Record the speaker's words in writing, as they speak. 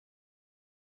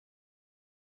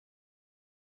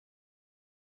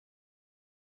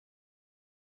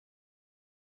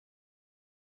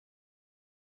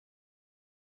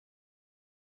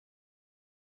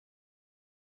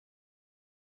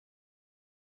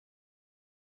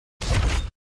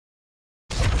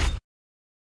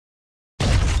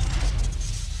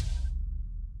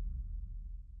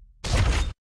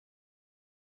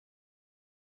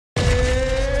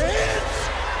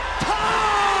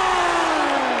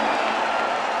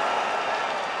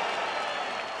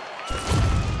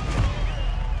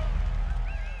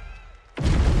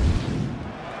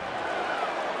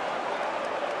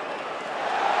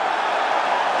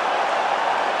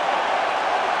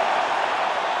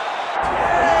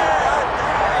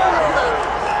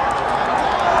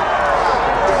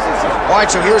All right,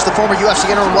 so here's the former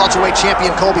UFC interim welterweight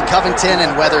champion Colby Covington,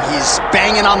 and whether he's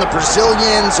banging on the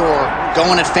Brazilians or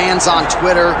going at fans on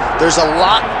Twitter, there's a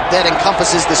lot that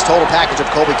encompasses this total package of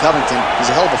Colby Covington.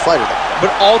 He's a hell of a fighter, though.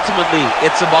 But ultimately,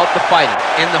 it's about the fighting,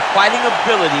 and the fighting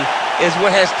ability is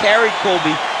what has carried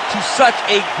Colby to such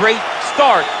a great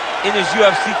start in his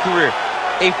UFC career.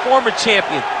 A former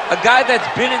champion, a guy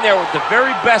that's been in there with the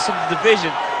very best of the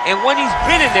division, and when he's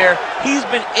been in there, he's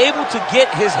been able to get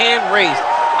his hand raised.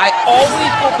 I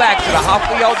always go back to the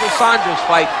Rafael dos Anjos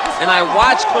fight, and I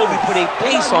watched Colby put a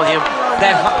pace on him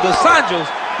that dos Anjos,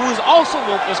 who is also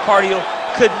known for his cardio,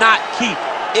 could not keep.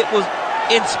 It was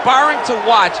inspiring to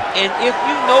watch, and if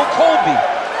you know Colby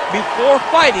before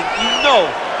fighting, you know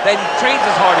that he trains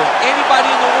as hard as anybody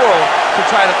in the world to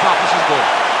try to accomplish his goal.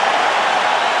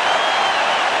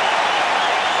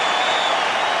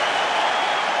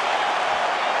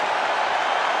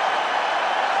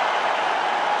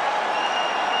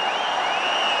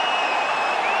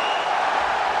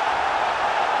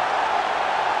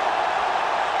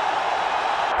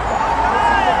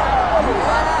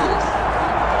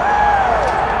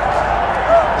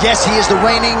 Yes, he is the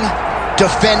reigning,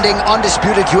 defending,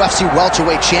 undisputed UFC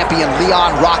welterweight champion,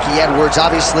 Leon Rocky Edwards.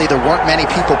 Obviously, there weren't many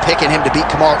people picking him to beat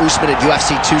Kamaru Usman at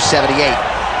UFC 278.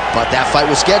 But that fight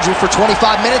was scheduled for 25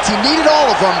 minutes. He needed all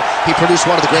of them. He produced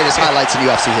one of the greatest highlights in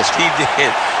UFC history. He did.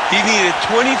 He needed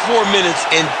 24 minutes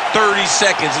and 30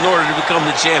 seconds in order to become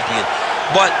the champion.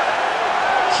 But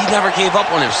he never gave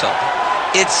up on himself.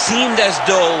 It seemed as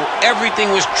though everything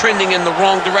was trending in the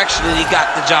wrong direction, and he got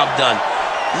the job done.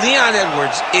 Leon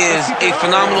Edwards is a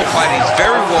phenomenal fighter. He's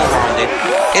very well-rounded,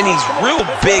 and he's real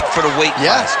big for the weight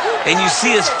class. And you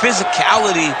see his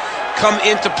physicality come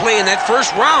into play in that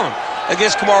first round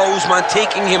against Kamaru Usman,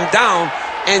 taking him down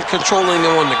and controlling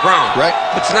him on the ground. Right.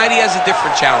 But tonight he has a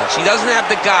different challenge. He doesn't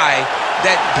have the guy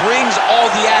that brings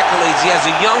all the accolades. He has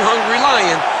a young, hungry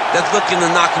lion that's looking to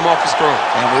knock him off his throne.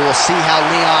 And we will see how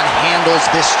Leon handles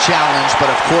this challenge, but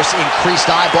of course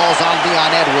increased eyeballs on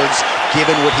Leon Edwards,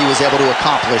 given what he was able to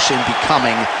accomplish in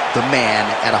becoming the man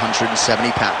at 170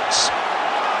 pounds.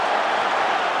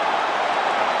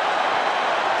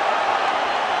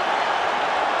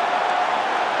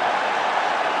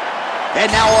 And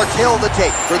now our tale of the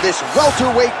tape for this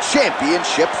welterweight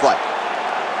championship fight.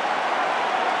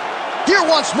 Here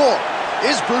once more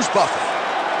is Bruce Buffer.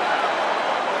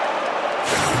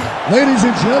 Ladies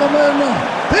and gentlemen,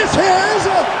 this is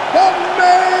the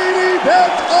main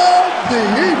event of the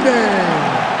evening.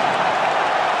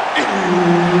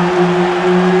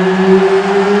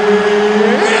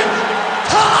 It's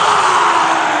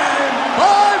time!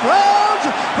 5 rounds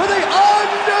for the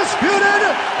undisputed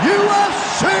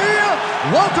UFC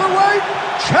welterweight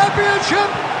championship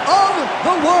of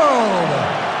the world.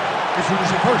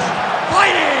 Introducing first,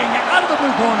 fighting out of the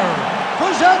blue corner,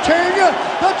 presenting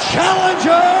the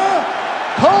challenger,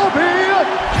 Colby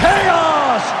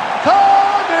Chaos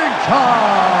Covington.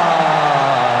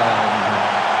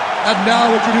 And now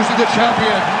introducing the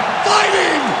champion,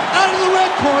 fighting out of the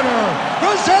red corner,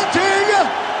 presenting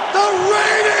the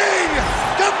reigning,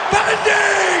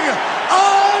 defending,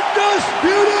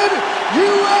 undisputed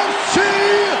UFC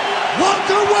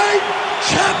welterweight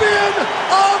champion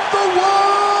of the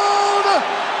world,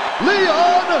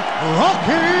 Leon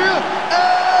Rocky Edwards.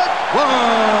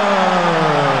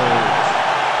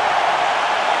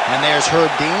 And there's Herb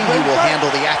Dean. He will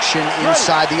handle the action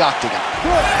inside the octagon.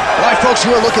 All right, folks,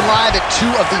 you are looking live at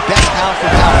 2 of the best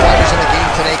pound-for-pound fighters in the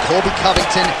game today. Colby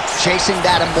Covington chasing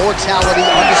that immortality,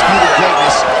 undisputed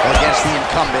greatness against the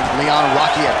incumbent, Leon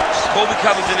Rocky Edwards. Colby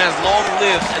Covington has long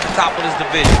lived at the top of his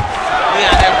division.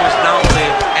 Leon Edwards now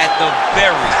lives at the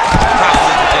very top of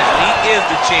his division. He is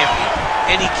the champion,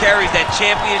 and he carries that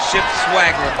championship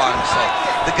swagger about himself.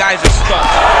 The guy's a star.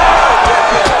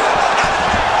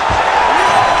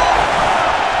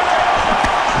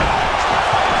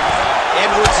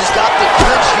 Edwards has got the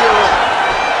clinch here.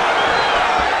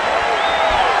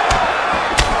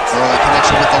 Early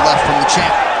connection with the left from the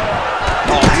champ.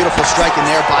 Oh, beautiful striking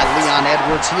there by Leon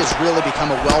Edwards. He has really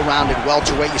become a well-rounded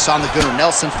welterweight. You saw in the Gunnar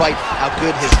Nelson fight how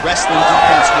good his wrestling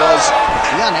defense was.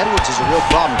 Leon Edwards is a real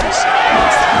problem piece.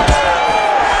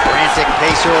 Frantic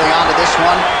pace early on to this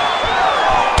one.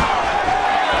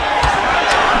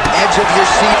 Edge of your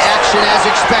seat action as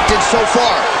expected so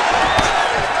far.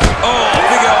 Oh,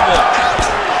 big elbow.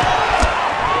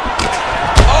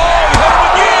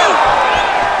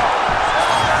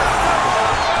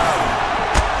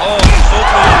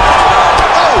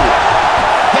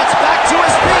 Gets back to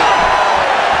his feet.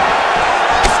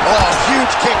 Oh,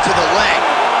 huge kick to the leg.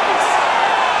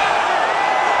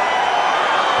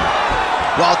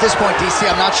 Well, at this point, DC,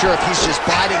 I'm not sure if he's just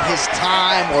biding his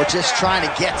time or just trying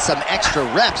to get some extra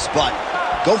reps, but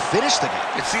go finish the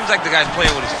guy. It seems like the guy's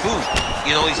playing with his food.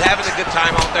 You know, he's having a good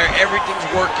time out there. Everything's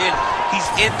working. He's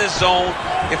in the zone.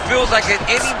 It feels like at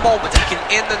any moment he can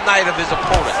end the night of his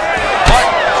opponent. But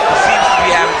he seems to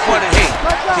be having fun. And hey,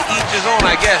 to each his own,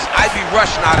 I guess. I'd be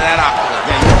rushing out of that octagon.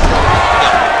 Yeah, you don't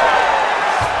know.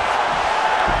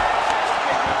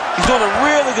 He's doing a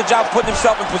really good job putting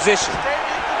himself in position.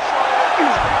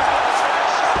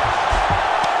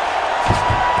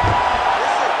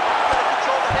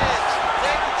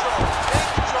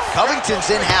 Covington's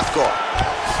in half guard.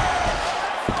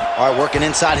 All right, working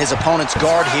inside his opponent's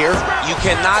guard here. You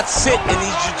cannot sit in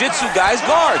these jiu-jitsu guys'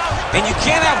 guard. And you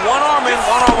can't have one arm in,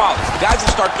 one arm out. Guys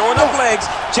will start throwing up legs,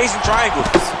 chasing triangles.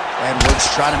 Edwards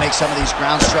trying to make some of these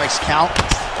ground strikes count.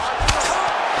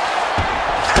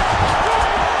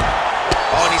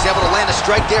 Oh, and he's able to land a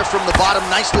strike there from the bottom.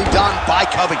 Nicely done by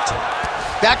Covington.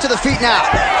 Back to the feet now.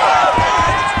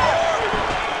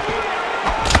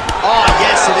 Oh,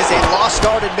 yes, it is a lost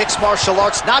art in mixed martial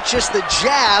arts. Not just the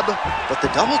jab, but the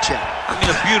double jab. I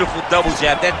mean, a beautiful double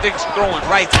jab. That thing's throwing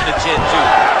right to the chin, too.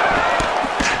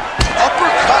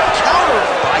 Uppercut counter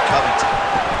by Covington.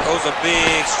 Those are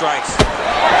big strikes.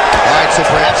 All right, so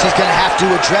perhaps he's going to have to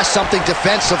address something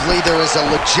defensively. There is a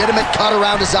legitimate cut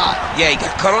around his eye. Yeah, he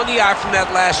got cut on the eye from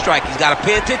that last strike. He's got to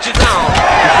pay attention now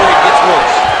before it gets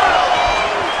worse.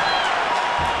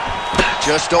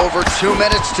 Just over 2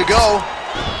 minutes to go.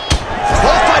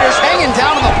 Both fighters hanging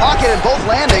down in the pocket and both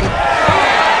landing.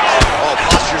 Oh,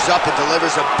 postures up and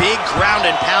delivers a big ground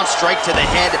and pound strike to the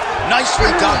head. Nicely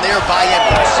done there by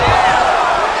Edwards.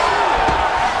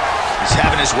 He's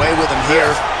having his way with him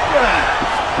here.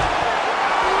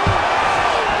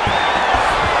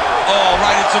 Oh,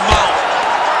 right into mouth.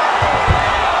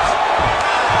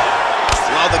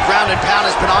 Well, the ground and pound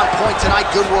has been on point tonight.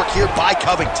 Good work here by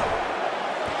Covington.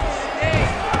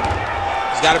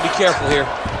 He's got to be careful here.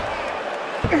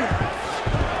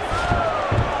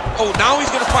 Oh, now he's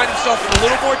going to find himself in a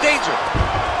little more danger.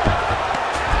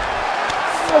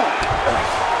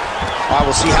 All right,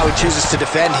 we'll see how he chooses to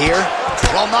defend here.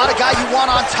 Well, not a guy you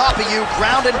want on top of you.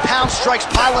 Ground and pound strikes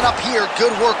piling up here.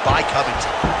 Good work by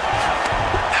Covington.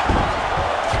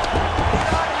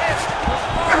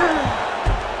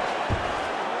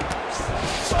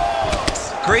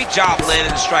 Great job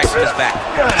landing the strike from his back.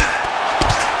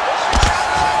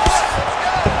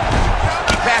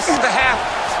 He passes the half.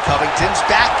 Covington's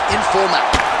back in full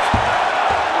mount.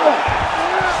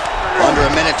 Under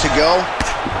a minute to go.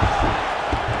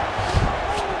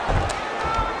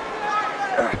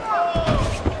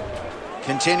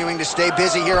 Continuing to stay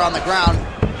busy here on the ground.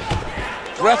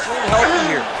 Referee will help you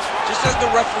here. Just as the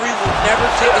referee will never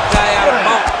take a guy out of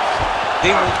mount,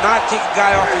 they will not take a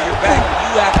guy off of your back.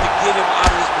 You have to get him out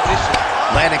of his position.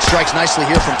 Landing strikes nicely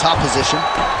here from top position.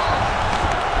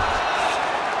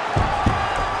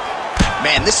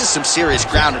 Man, this is some serious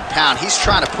ground and pound. He's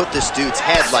trying to put this dude's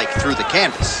head like through the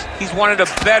canvas. He's one of the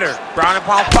better ground and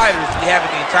pound fighters we have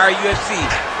in the entire UFC,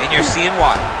 and you're seeing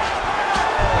why.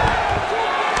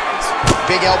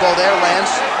 Big elbow there,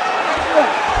 lands.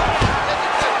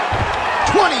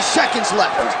 20 seconds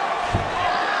left.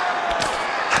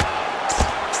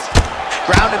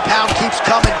 Ground and pound keeps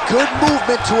coming. Good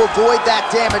movement to avoid that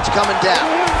damage coming down.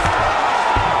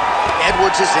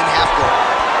 Edwards is in half guard.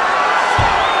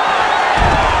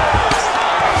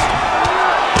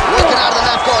 Working out of the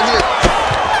half guard here.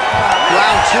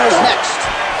 Round 2 is next.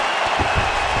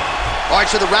 All right,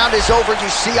 so the round is over.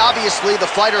 You see, obviously, the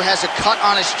fighter has a cut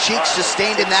on his cheek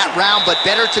sustained in that round, but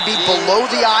better to be below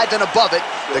the eye than above it.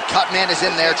 The cut man is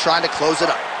in there trying to close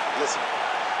it up. Listen,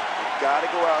 you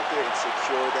gotta go out there and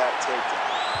secure that takedown.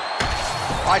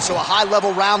 All right, so a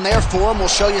high-level round there for him. We'll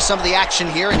show you some of the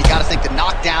action here, and you got to think the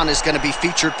knockdown is going to be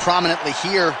featured prominently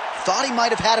here. Thought he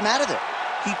might have had him out of there.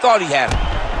 He thought he had him,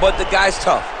 but the guy's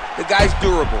tough. The guy's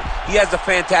durable. He has a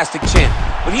fantastic chin,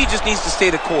 but he just needs to stay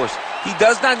the course. He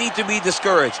does not need to be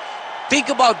discouraged. Think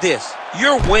about this.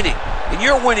 You're winning, and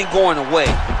you're winning going away.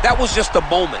 That was just a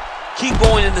moment. Keep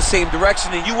going in the same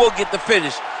direction, and you will get the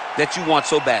finish that you want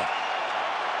so bad.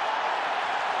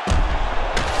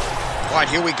 All right,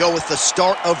 here we go with the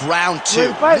start of round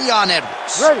 2. Leon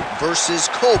Edwards versus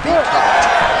Colby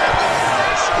Covington.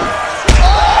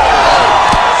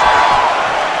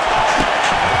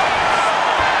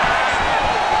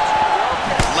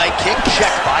 Leg kick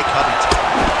checked by Covington.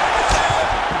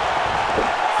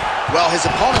 Well, his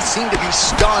opponent seemed to be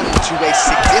stunned to a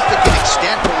significant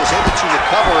extent, but was able to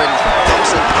recover and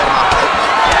eventually get him off the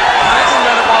hook. Trying to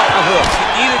let him off the hook. He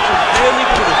needed to really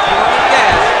put his foot on the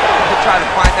gas to try to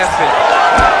find that finish.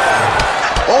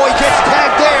 Oh, he gets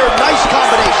tagged there. Nice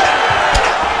combination.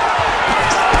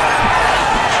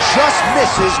 Just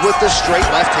misses with the straight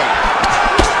left hand.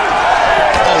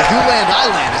 Oh, you land, I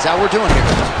land. Is that what we're doing here?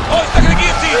 Oh, he's not going to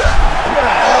guillotine.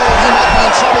 Oh, he might be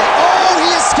in trouble. Oh,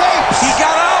 he escapes. He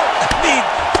got out. I mean,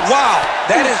 wow.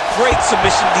 That is great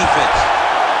submission defense.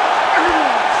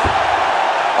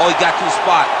 Oh, he got to the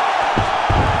spot.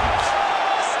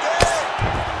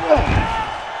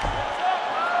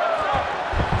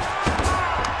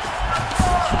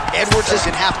 Edwards is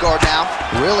in half guard now,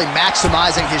 really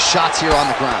maximizing his shots here on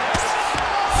the ground.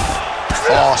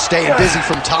 Oh, staying busy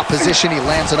from top position. He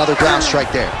lands another ground strike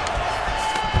there.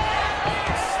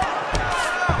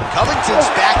 Covington's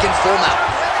back in full mount.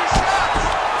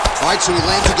 All right, so he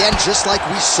lands again just like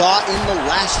we saw in the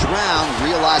last round,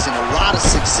 realizing a lot of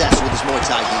success with his Muay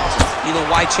Thai guillotine. You know,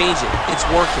 why change it? It's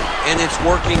working, and it's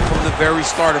working from the very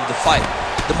start of the fight.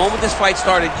 The moment this fight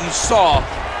started, you saw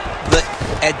the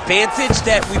advantage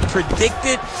that we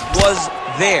predicted was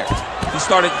there. He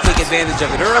started to take advantage of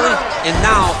it early, and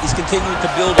now he's continuing to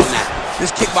build on that.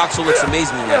 This kickboxer looks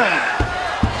amazing now.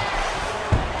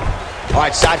 All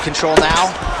right, side control now.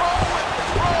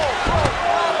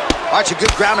 All right, so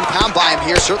good ground and pound by him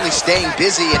here, certainly staying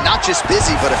busy, and not just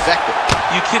busy, but effective.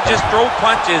 You can just throw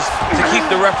punches to keep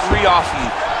the referee off you.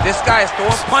 This guy is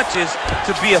throwing punches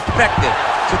to be effective,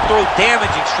 to throw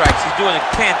damaging strikes. He's doing a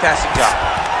fantastic job.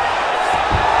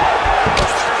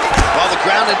 Well, the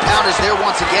ground and pound is there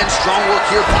once again. Strong work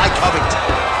here by Covington.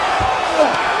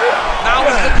 Now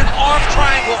he's looking arm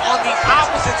triangle on the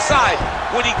opposite side.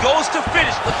 When he goes to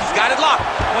finish, look, he's got it locked.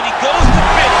 When he goes to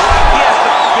finish, he has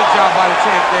the good job by the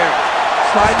champ there.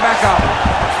 Sliding back out.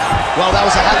 Well, that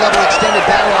was a high-level extended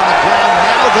battle on the ground.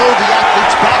 Now, though, the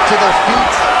athletes back to their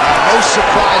feet. And no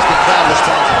surprise the crowd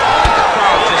responds. The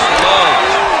crowd just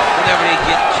loves whenever they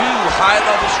get two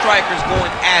high-level strikers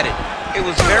going at it. It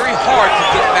was very hard to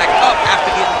get back up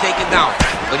after getting taken down.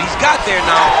 But he's got there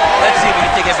now. Let's see if he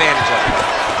can take advantage of it.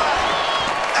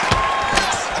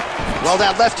 Well,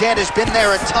 that left hand has been there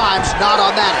at times, not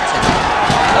on that attempt.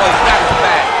 Oh, he's got his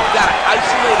back. He's got to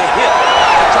isolate a hip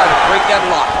to try to break that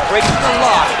lock. Breaking the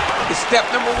lock is step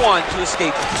number one to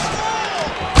escape.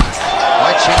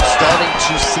 White Champ starting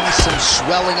to see some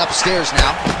swelling upstairs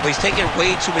now. But he's taking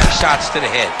way too many shots to the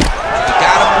head. You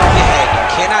gotta move your head. You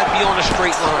cannot be on a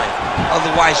straight line.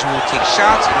 Otherwise, you will take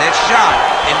shots, and that shot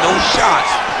and those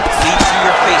shots lead to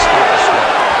your face starting to swell.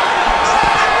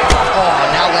 Oh,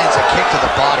 now lands a kick to the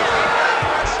body.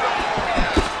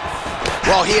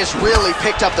 Well, he has really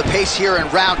picked up the pace here in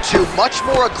round two. Much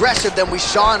more aggressive than we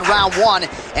saw in round one,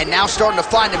 and now starting to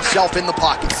find himself in the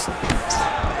pocket.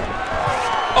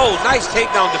 Oh, nice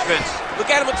takedown defense. Look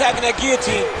at him attacking that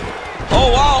guillotine. Oh,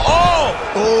 wow, oh!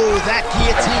 Oh, that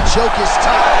guillotine choke is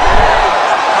tough.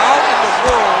 How in the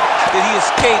world did he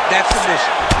escape that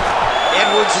submission?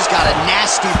 Edwards has got a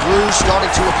nasty bruise starting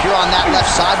to appear on that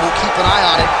left side. We'll keep an eye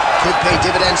on it. Could pay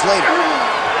dividends later.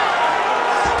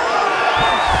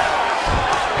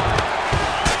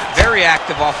 Very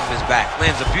active off of his back.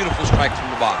 Lands a beautiful strike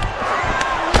from the bottom.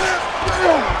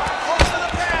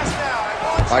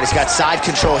 All right, he's got side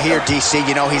control here, DC.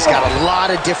 You know, he's got a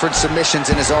lot of different submissions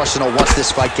in his arsenal once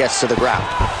this fight gets to the ground.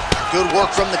 Good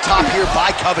work from the top here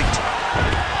by Covington.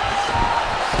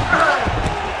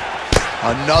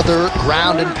 Another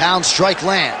ground and pound strike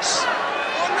lands.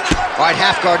 All right,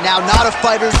 half guard now. Not a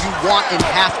fighter you want in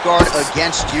half guard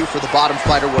against you. For the bottom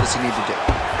fighter, what does he need to do?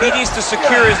 He needs to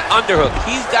secure his underhook.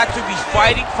 He's got to be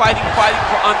fighting for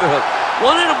underhook.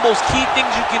 One of the most key things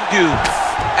you can do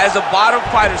as a bottom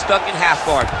fighter stuck in half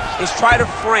guard is try to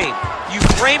frame. You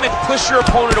frame and push your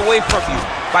opponent away from you.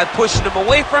 By pushing him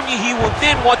away from you, he will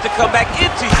then want to come back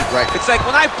into you. Right. It's like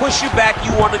when I push you back,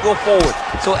 you want to go forward.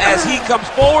 So as he comes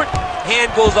forward,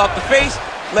 hand goes off the face,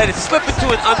 let it slip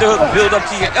into an underhook, build up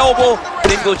to your elbow,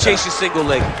 then go chase your single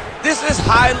leg. This is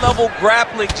high-level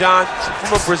grappling, John,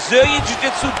 from a Brazilian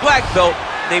Jiu-Jitsu black belt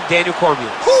named Daniel Cormier.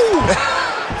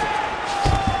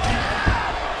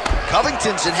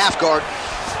 Covington's in half guard.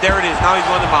 There it is. Now he's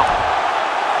on the mountain.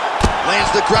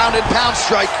 Lands the ground and pound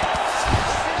strike.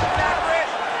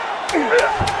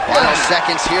 Final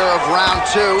seconds here of round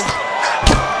two.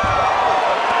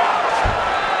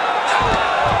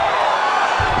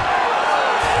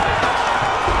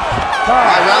 All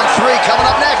right, round three coming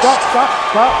up next. Stop.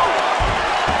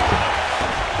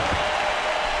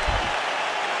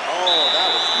 Oh, that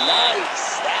was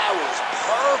nice. That was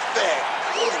perfect.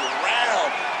 Good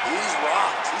round. He's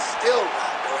rocked. He's still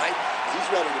rocked, all right? He's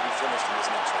ready to be finished in this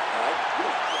next round, all right?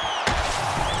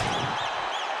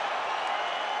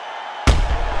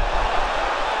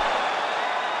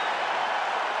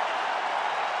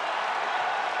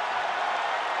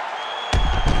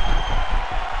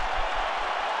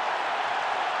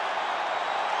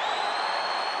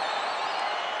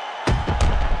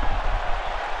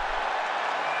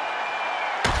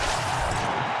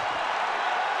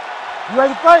 You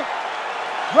ready to fight?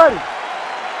 Ready.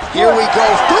 Here we go,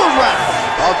 third round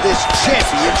of this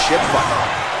championship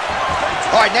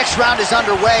fight. All right, next round is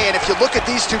underway, and if you look at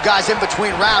these two guys in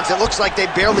between rounds, it looks like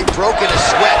they've barely broken a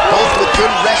sweat, both with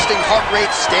good resting heart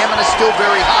rates, stamina still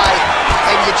very high,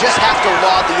 and you just have to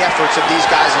laud the efforts of these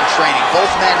guys in training.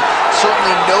 Both men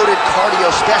certainly noted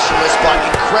cardio specialists, but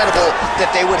incredible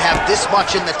that they would have this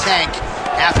much in the tank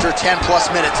after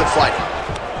 10-plus minutes of fighting.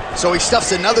 So he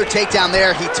stuffs another takedown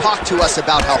there. He talked to us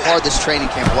about how hard this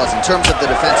training camp was in terms of the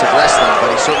defensive wrestling,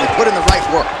 but he certainly put in the right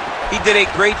work. He did a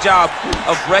great job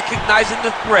of recognizing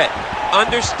the threat,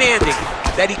 understanding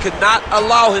that he could not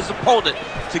allow his opponent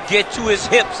to get to his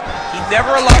hips. He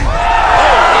never allowed...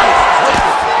 Oh,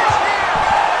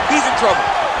 nice. He's in trouble.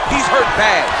 He's hurt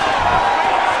bad.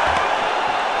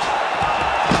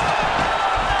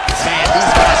 Man,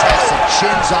 these guys have some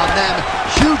chins on them.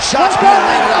 Huge shots being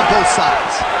landed on both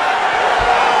sides.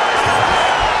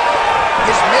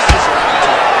 His misses are out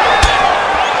too.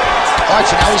 All right,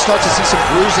 so now we start to see some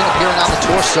bruising appearing on the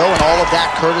torso, and all of that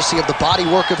courtesy of the body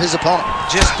work of his opponent.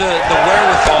 Just the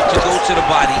wherewithal to go to the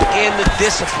body and the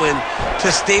discipline to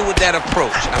stay with that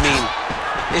approach. I mean,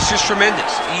 it's just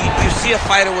tremendous. You see a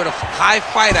fighter with a high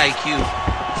fight IQ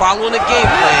following a game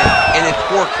plan, and it's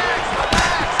working.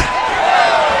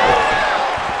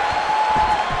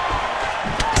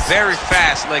 Very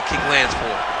fast leg kick lands for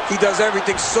him. He does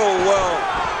everything so well,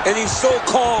 and he's so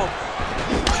calm.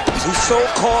 He's so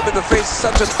calm in the face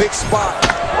of such a big spot.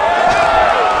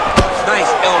 Nice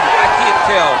elbow. I can't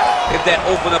tell if that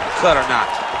opened up the cut or not.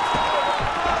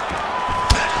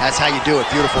 That's how you do it.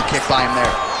 Beautiful kick by him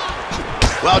there.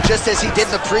 Well, just as he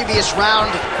did in the previous round,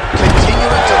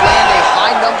 continuing to land a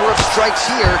high number of strikes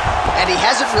here, and he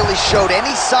hasn't really showed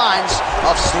any signs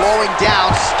of slowing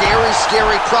down. Scary,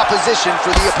 scary proposition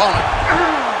for the opponent.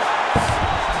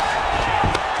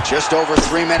 Just over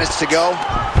 3 minutes to go.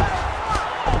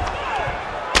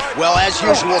 Well, as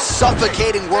usual,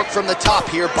 suffocating work from the top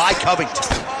here by Covington.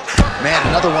 Man,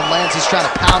 another one lands. He's trying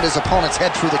to pound his opponent's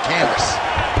head through the canvas.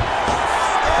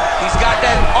 He's got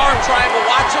that arm triangle.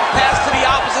 Watch him pass to the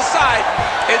opposite side.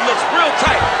 It looks real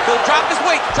tight. He'll drop his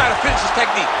weight to try to finish his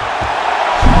technique.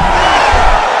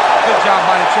 Good job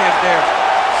by the champ there.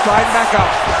 Sliding back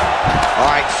out.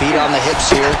 All right, feet on the hips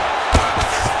here.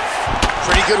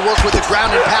 Pretty good work with the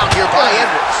ground and pound here by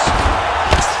Edwards.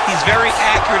 He's very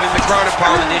accurate in the ground and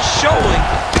pound, and it's showing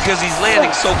because he's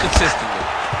landing so consistently.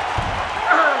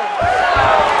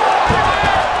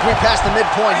 We're past the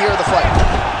midpoint here of the fight.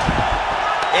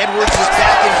 Edwards is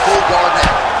back in full guard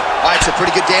now. All right, so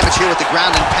pretty good damage here with the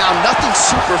ground and pound. Nothing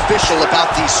superficial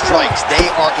about these strikes.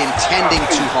 They are intending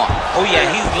to harm. Oh yeah,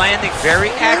 he's landing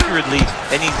very accurately,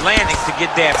 and he's landing to get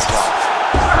damage off.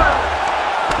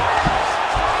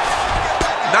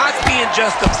 Not being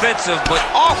just defensive, but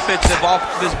offensive off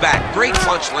of his back. Great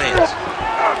punch lands.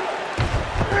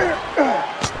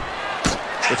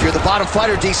 If you're the bottom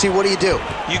fighter, DC, what do?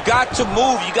 You got to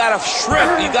move. You got to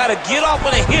shrimp. You got to get off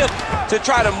on a hip to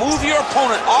try to move your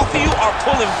opponent off of you or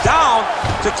pull him down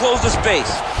to close the space.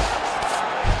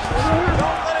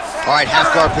 All right,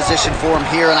 half guard position for him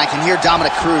here, and I can hear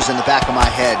Dominic Cruz in the back of my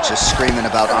head just screaming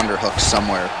about underhooks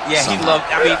somewhere. Yeah, somehow. he loved,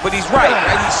 I mean, but he's right.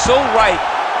 He's so right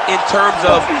in terms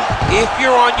of if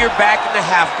you're on your back in the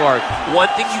half guard, one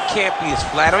thing you can't be is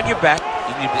flat on your back.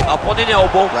 You need to be up on an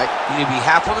elbow. Right. You need to be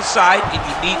half on the side, and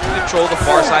you need to control the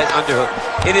far side underhook.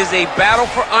 It is a battle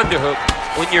for underhook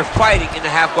when you're fighting in the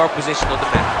half guard position on the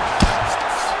mat.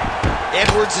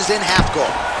 Edwards is in half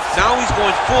guard. Now he's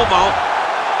going full mount.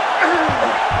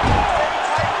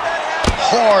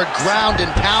 Hard ground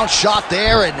and pound shot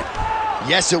there, and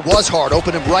yes, it was hard.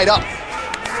 Opened him right up.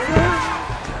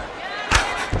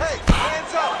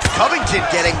 Covington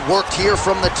getting worked here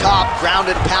from the top. Ground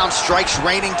and pound strikes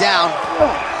raining down.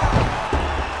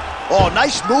 Oh,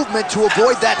 nice movement to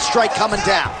avoid that strike coming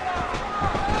down.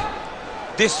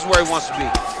 This is where he wants to be.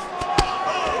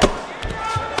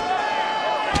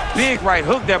 Big right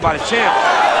hook there by the champ.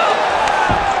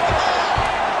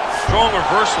 Strong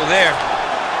reversal there.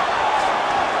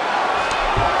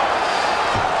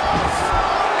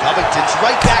 Covington's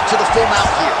right back to the full mount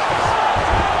here.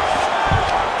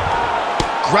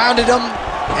 Grounded him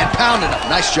and pounded him.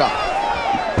 Nice job.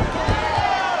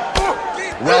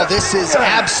 Well, this is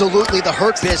absolutely the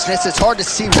hurt business. It's hard to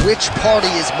see which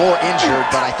party is more injured,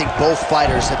 but I think both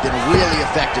fighters have been really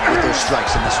affected with their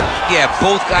strikes in this one. Yeah,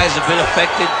 both guys have been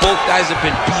affected. Both guys have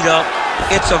been beat up.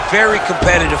 It's a very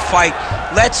competitive fight.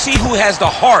 Let's see who has the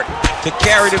heart to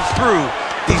carry them through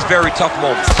these very tough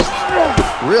moments.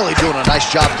 Really doing a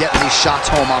nice job getting these shots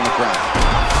home on the ground.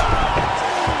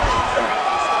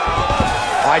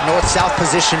 All right, north-south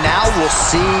position now. We'll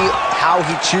see how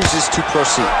he chooses to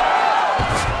proceed.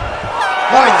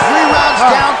 All right, 3 rounds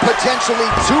down, potentially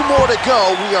 2 more to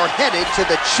go. We are headed to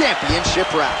the championship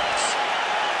rounds.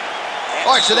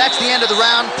 All right, so that's the end of the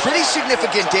round. Pretty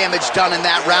significant damage done in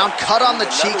that round. Cut on the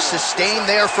cheek, sustained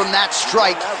there from that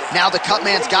strike. Now the cut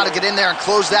man's got to get in there and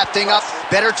close that thing up.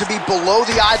 Better to be below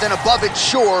the eye than above it,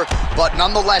 sure, but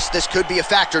nonetheless, this could be a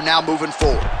factor now moving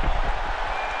forward.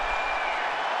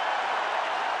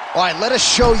 All right, let us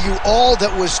show you all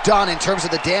that was done in terms of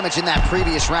the damage in that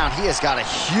previous round. He has got a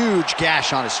huge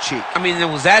gash on his cheek. I mean, there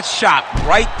was that shot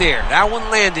right there. That one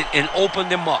landed and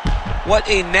opened him up. What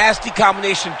a nasty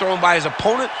combination thrown by his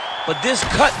opponent. But this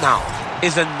cut now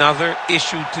is another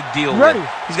issue to deal with.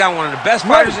 He's got one of the best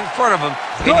fighters in front of him,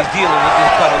 and he's dealing with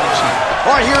this cut on the cheek.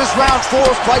 All right, here's round 4,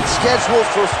 fight scheduled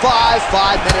for 5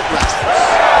 5-minute rounds.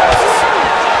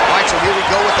 All right, so here we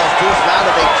go with our 4th round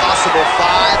of a possible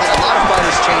 5, and a lot of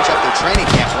fighters change up their training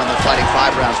camp when they're fighting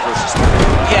 5 rounds versus 3.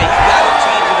 Yeah, you gotta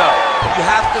change it up. You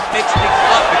have to mix things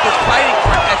up because fighting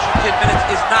for an extra 10 minutes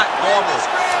is not normal.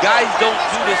 Guys don't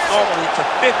do this normally. It's a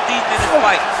 15-minute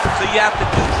fight, so you have to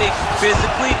do things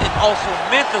physically and also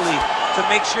mentally to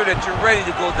make sure that you're ready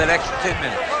to go that extra 10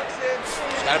 minutes.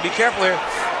 Just gotta be careful here.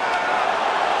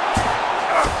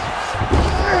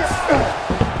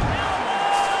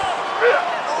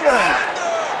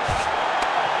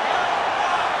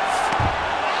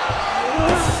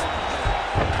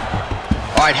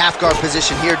 All right, half guard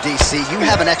position here, DC. You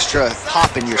have an extra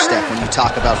hop in your step when you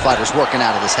talk about fighters working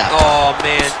out of this half guard. Oh,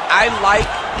 man. I like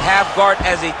half guard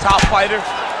as a top fighter.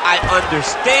 I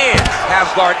understand half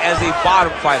guard as a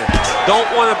bottom fighter. Don't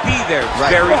want to be there.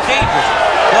 It's very dangerous.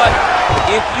 But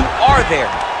if you are there,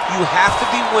 you have to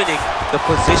be winning the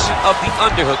position of the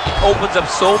underhook. It opens up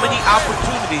so many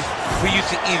opportunities for you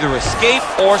to either escape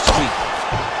or sweep.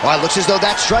 Well, it looks as though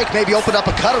that strike maybe opened up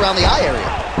a cut around the eye area.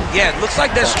 Yeah, it looks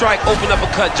like that strike opened up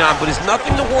a cut, John, but it's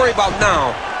nothing to worry about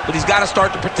now, but he's got to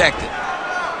start to protect it.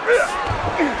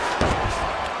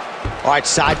 All right,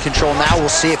 side control now.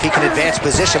 We'll see if he can advance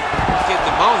position. Getting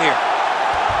them out here.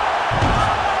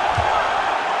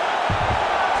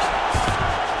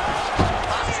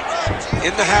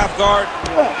 In the half guard.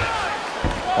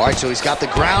 All right, so he's got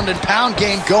the ground and pound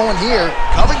game going here.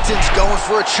 Covington's going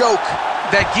for a choke.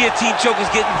 That guillotine choke is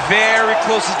getting very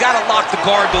close. He's got to lock the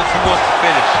guard, though, if he wants to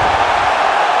finish.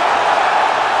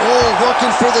 Oh,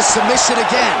 working for the submission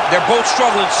again. They're both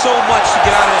struggling so much to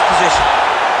get out of this position.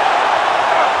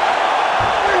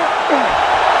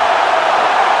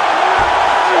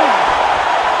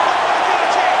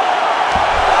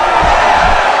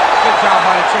 Good job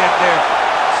by the champ there.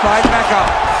 Slide back up.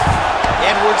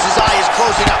 Edwards' eye is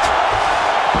closing up.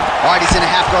 All right, he's in a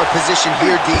half-guard position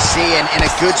here, DC, and in a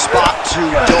good spot to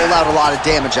dole out a lot of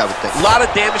damage, I would think. A lot of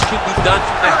damage can be done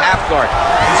from the half guard.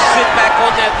 You sit back on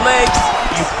that leg,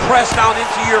 you press down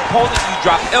into your opponent, you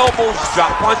drop elbows, you drop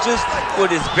punches.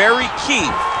 What is very key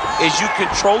is you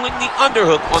controlling the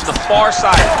underhook on the far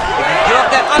side. If you get up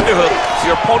that underhook,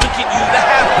 your opponent can use the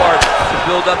half guard to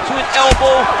build up to an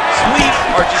elbow, sweep,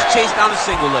 or just chase down a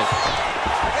single leg.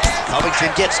 Covington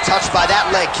gets touched by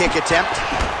that leg kick attempt.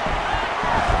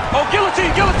 Oh,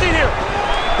 guillotine here.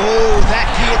 Oh, that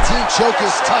guillotine choke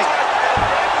is tight.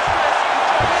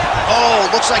 Oh,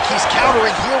 looks like he's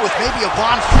countering here with maybe a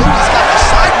Von Flue. He's got the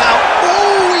side mount.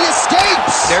 Oh, he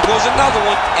escapes. There goes another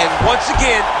one, and once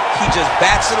again, he just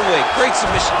bats it away. Great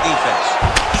submission defense.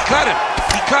 He cut him.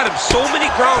 He cut him. So many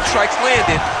ground strikes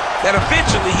landed that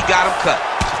eventually he got him cut.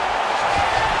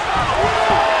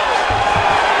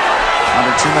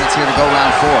 Under 2 minutes here to go,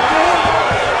 round 4.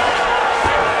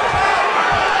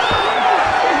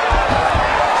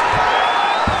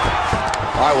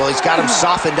 All right, well, he's got him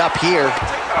softened up here.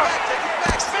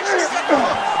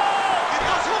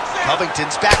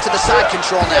 Covington's back to the side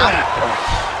control now.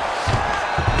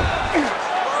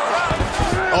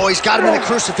 Oh, he's got him in the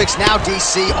crucifix now,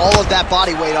 DC. All of that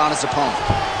body weight on his opponent.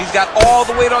 He's got all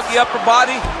the weight on the upper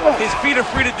body. His feet are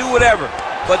free to do whatever.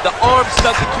 But the arms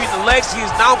stuck between the legs. He is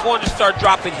now going to start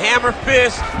dropping hammer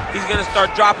fists. He's going to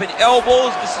start dropping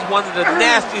elbows. This is one of the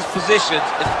nastiest positions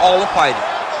in all of fighting.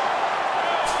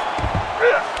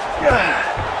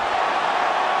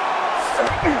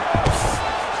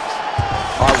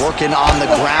 All right, working on the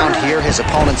ground here. His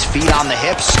opponent's feet on the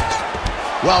hips.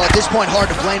 Well, at this point, hard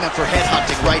to blame him for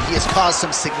headhunting, right? He has caused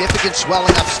some significant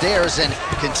swelling upstairs and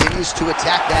continues to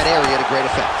attack that area to great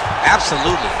effect.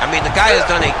 Absolutely. I mean, the guy has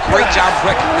done a great job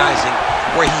recognizing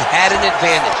where he had an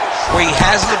advantage, where he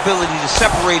has an ability to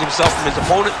separate himself from his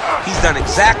opponent. He's done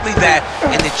exactly that,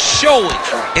 and it's showing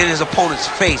in his opponent's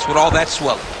face with all that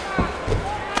swelling.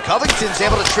 Covington's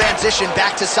able to transition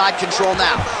back to side control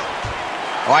now.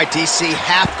 All right, DC,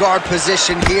 half guard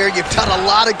position here. You've done a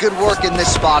lot of good work in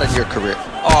this spot in your career.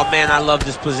 Oh, man, I love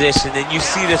this position. And you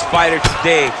see this fighter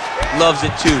today loves it,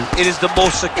 too. It is the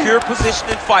most secure position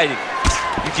in fighting.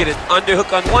 You get an underhook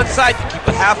on one side, you keep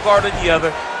a half guard on the other,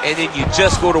 and then you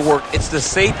just go to work. It's the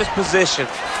safest position,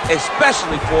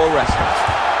 especially for a wrestler.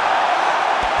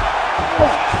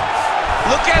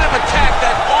 Look at him attack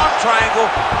that arm triangle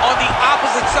on the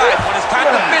opposite side. When it's time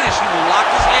to finish, he will lock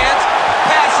his hands,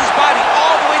 pass his body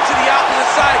all the way to the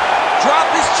opposite side, drop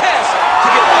his chest to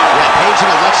get out. Yeah, Page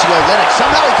and Alexio Olenek.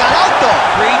 Somehow he got out, though.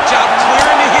 Great job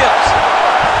clearing the hips,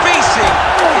 facing,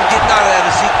 and getting out of that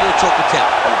Ezekiel choke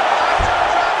attempt.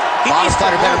 He needs to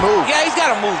move. Yeah, he's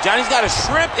got to move, John. He's got to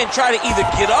shrimp and try to either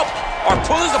get up or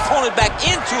pull his opponent back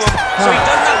into him so he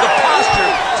doesn't have the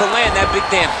posture to land that big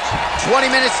damage. 20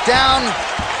 minutes down,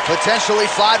 potentially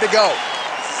 5 to go.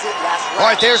 All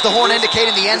right, there's the horn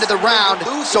indicating the end of the round.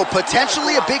 So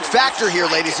potentially a big factor here,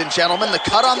 ladies and gentlemen. The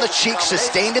cut on the cheek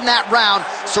sustained in that round.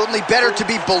 Certainly better to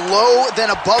be below than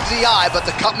above the eye, but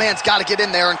the cut man's got to get in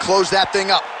there and close that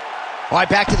thing up. All right,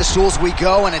 back to the stools we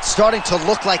go, and it's starting to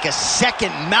look like a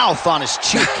second mouth on his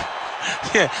cheek.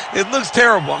 Yeah, it looks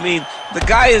terrible. I mean, the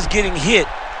guy is getting hit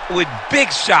with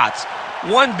big shots.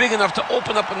 One big enough to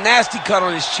open up a nasty cut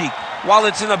on his cheek. While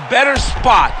it's in a better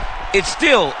spot, it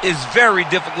still is very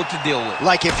difficult to deal with.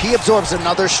 Like if he absorbs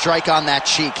another strike on that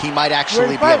cheek, he might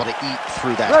actually be able to eat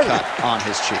through that cut on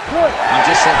his cheek. I'm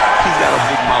just saying, he's got a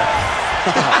big mouth.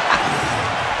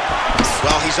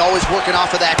 Well, he's always working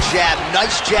off of that jab.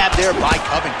 Nice jab there by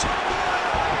Covington.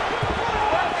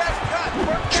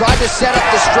 Tried to set up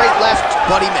the straight left,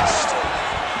 but he missed.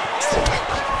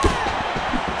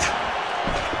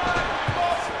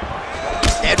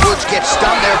 Edwards gets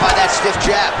stunned there by that stiff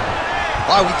jab.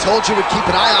 Well, we told you we'd keep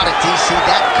an eye on it, DC.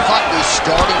 That cut is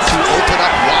starting to open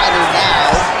up wider now,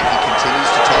 and he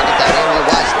continues to target that area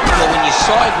wisely. So when you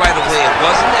saw it right away, it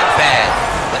wasn't that bad.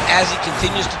 But as he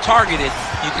continues to target it,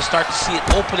 you can start to see it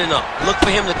opening up. Look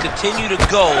for him to continue to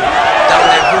go down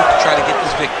that route to try to get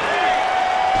this victory.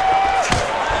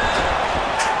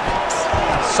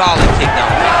 Solid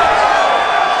takedown.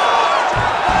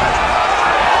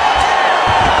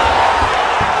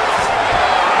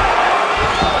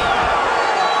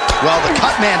 Well, the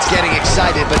cut man's getting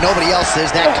excited, but nobody else is.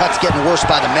 That cut's getting worse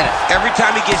by the minute. Every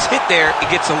time he gets hit there, it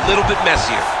gets a little bit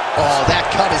messier. Oh, that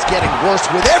cut is getting worse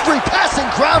with every passing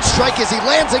ground strike as he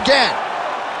lands again.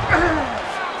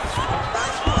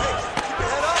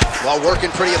 Well,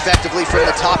 working pretty effectively from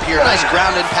the top here. Nice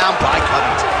ground and pound by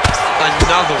Covington.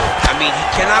 Another one. I mean, he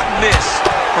cannot miss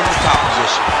from the top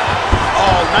position.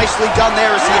 Oh, nicely done there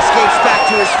as he escapes back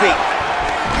to his feet.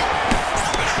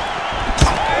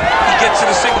 He gets to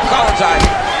the single collar tie.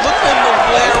 Look for him to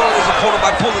flare on his opponent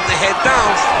by pulling the head down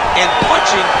and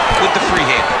punching with the free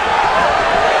hand.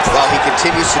 Well, he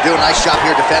continues to do a nice job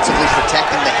here defensively,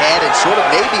 protecting the head and sort of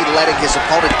maybe letting his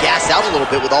opponent gas out a little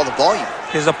bit with all the volume.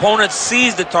 His opponent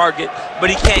sees the target, but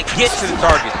he can't get to the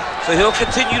target. So he'll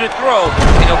continue to throw,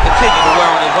 and he'll continue to wear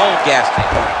on his own gas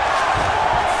tank.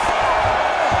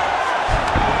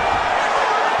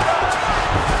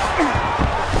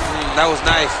 That was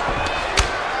nice.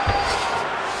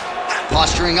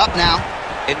 Posturing up now.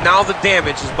 And now the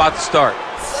damage is about to start.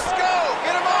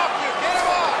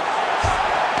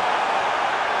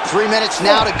 3 minutes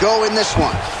now to go in this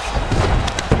one.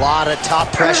 A lot of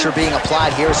top pressure being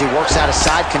applied here as he works out of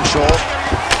side control.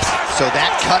 So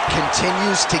that cut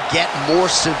continues to get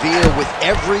more severe with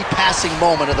every passing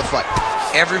moment of the fight.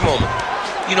 Every moment.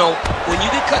 You know, when you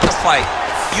get cut in a fight,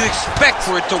 you expect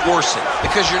for it to worsen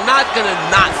because you're not going to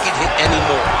not get hit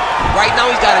anymore. Right now,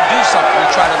 he's got to do something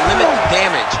to try to limit the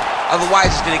damage.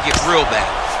 Otherwise, it's going to get real bad.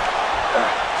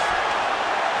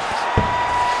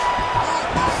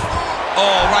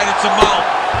 Oh, right into mount.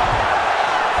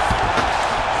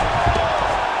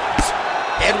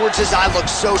 Edwards' eye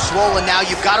looks so swollen now,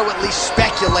 you've got to at least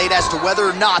speculate as to whether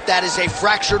or not that is a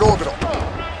fractured orbital.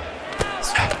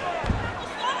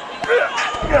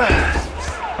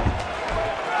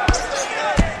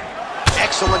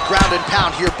 Excellent ground and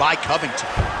pound here by Covington.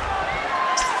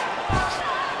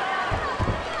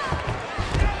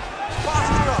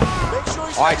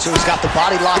 All right, so he's got the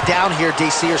body locked down here,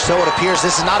 DC, or so it appears.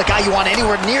 This is not a guy you want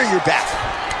anywhere near your back.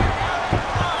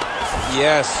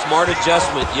 Yes, smart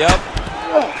adjustment, yep.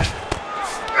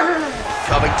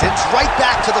 Covington's right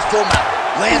back to the full mount.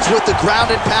 Lands with the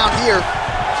ground and pound here.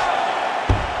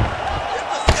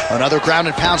 Another ground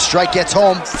and pound strike gets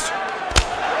home. He's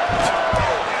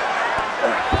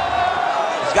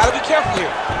got to be careful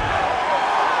here.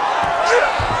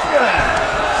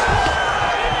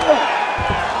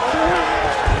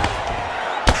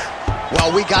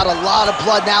 Well, we got a lot of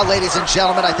blood now, ladies and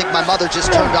gentlemen. I think my mother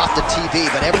just turned off the TV,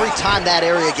 but every time that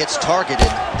area gets targeted,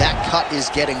 that cut is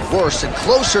getting worse and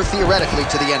closer, theoretically,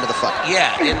 to the end of the fight. Yeah,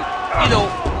 and, you know,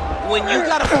 when you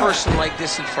got a person like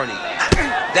this in front of you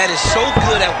that is so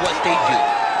good at what they do,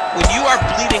 when you are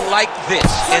bleeding like this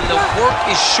and the work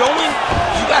is showing,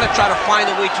 you got to try to find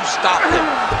a way to stop him.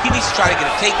 He needs to try to get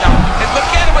a takedown. And look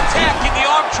at him attacking the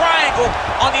arm triangle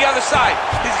on the other side.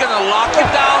 He's going to lock him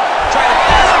down, try to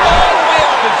pass him all the way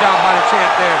up. Good job by the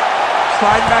champ there.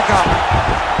 Sliding back up.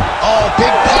 Oh,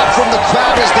 big pop from the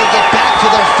crowd as they get back to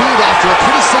their feet after a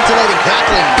pretty scintillating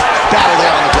grappling battle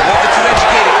there on the ground. Well, it's an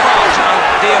educated crowd, John.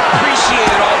 They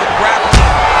appreciated all the grappling.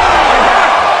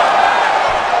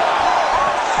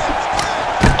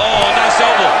 Oh, nice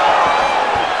elbow.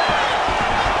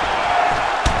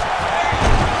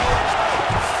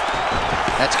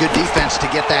 That's good defense to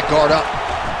get that guard up.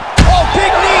 Oh, big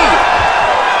knee!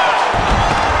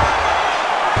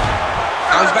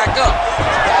 Now he's back up.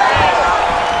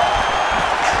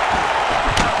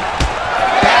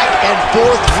 Back and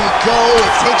forth we go.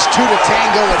 It takes two to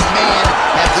tango, and man,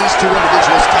 have these two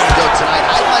individuals tango tonight.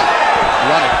 I might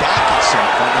run it back at some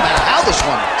point, no matter how this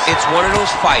one is. It's one of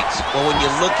those fights where when you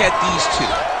look at these two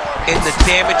and the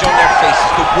damage on their faces,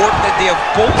 the work that they have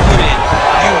both put in,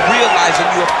 you realize and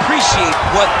you appreciate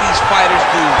what these fighters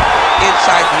do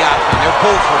inside the octagon.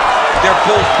 They're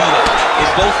both beat up. And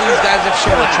both of these guys have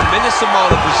shown a tremendous amount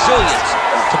of resilience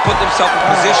to put themselves in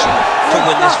position to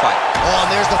win this fight. Oh, and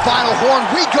there's the final horn.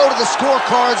 We go to the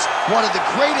scorecards. One of the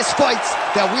greatest fights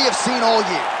that we have seen all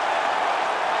year.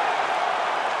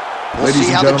 We'll Ladies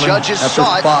see and how the gentlemen, judges after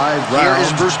saw it. 5 Here rounds,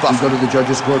 is Bruce we Buffer. go to the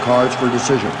judges' scorecards for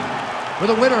decision. For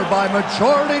the winner by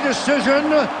majority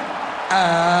decision, and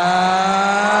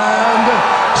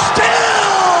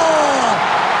still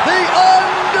the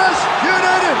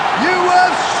undisputed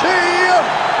UFC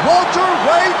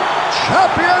welterweight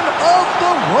champion of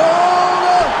the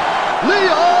world,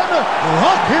 Leon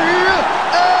Rocky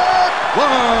Edwards.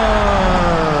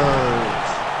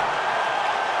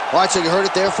 All right, so you heard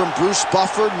it there from Bruce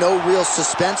Buffer. No real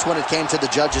suspense when it came to the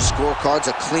judges' scorecards.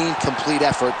 A clean, complete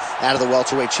effort out of the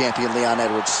welterweight champion, Leon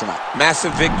Edwards, tonight.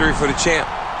 Massive victory for the champ.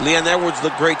 Leon Edwards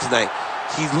looked great tonight.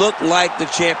 He looked like the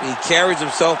champion. He carries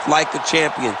himself like the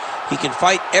champion. He can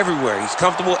fight everywhere. He's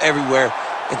comfortable everywhere.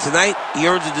 And tonight, he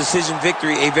earns a decision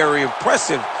victory, a very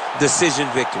impressive decision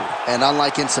victory. And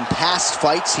unlike in some past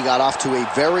fights, he got off to a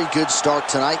very good start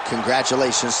tonight.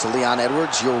 Congratulations to Leon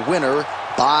Edwards, your winner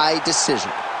by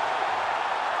decision.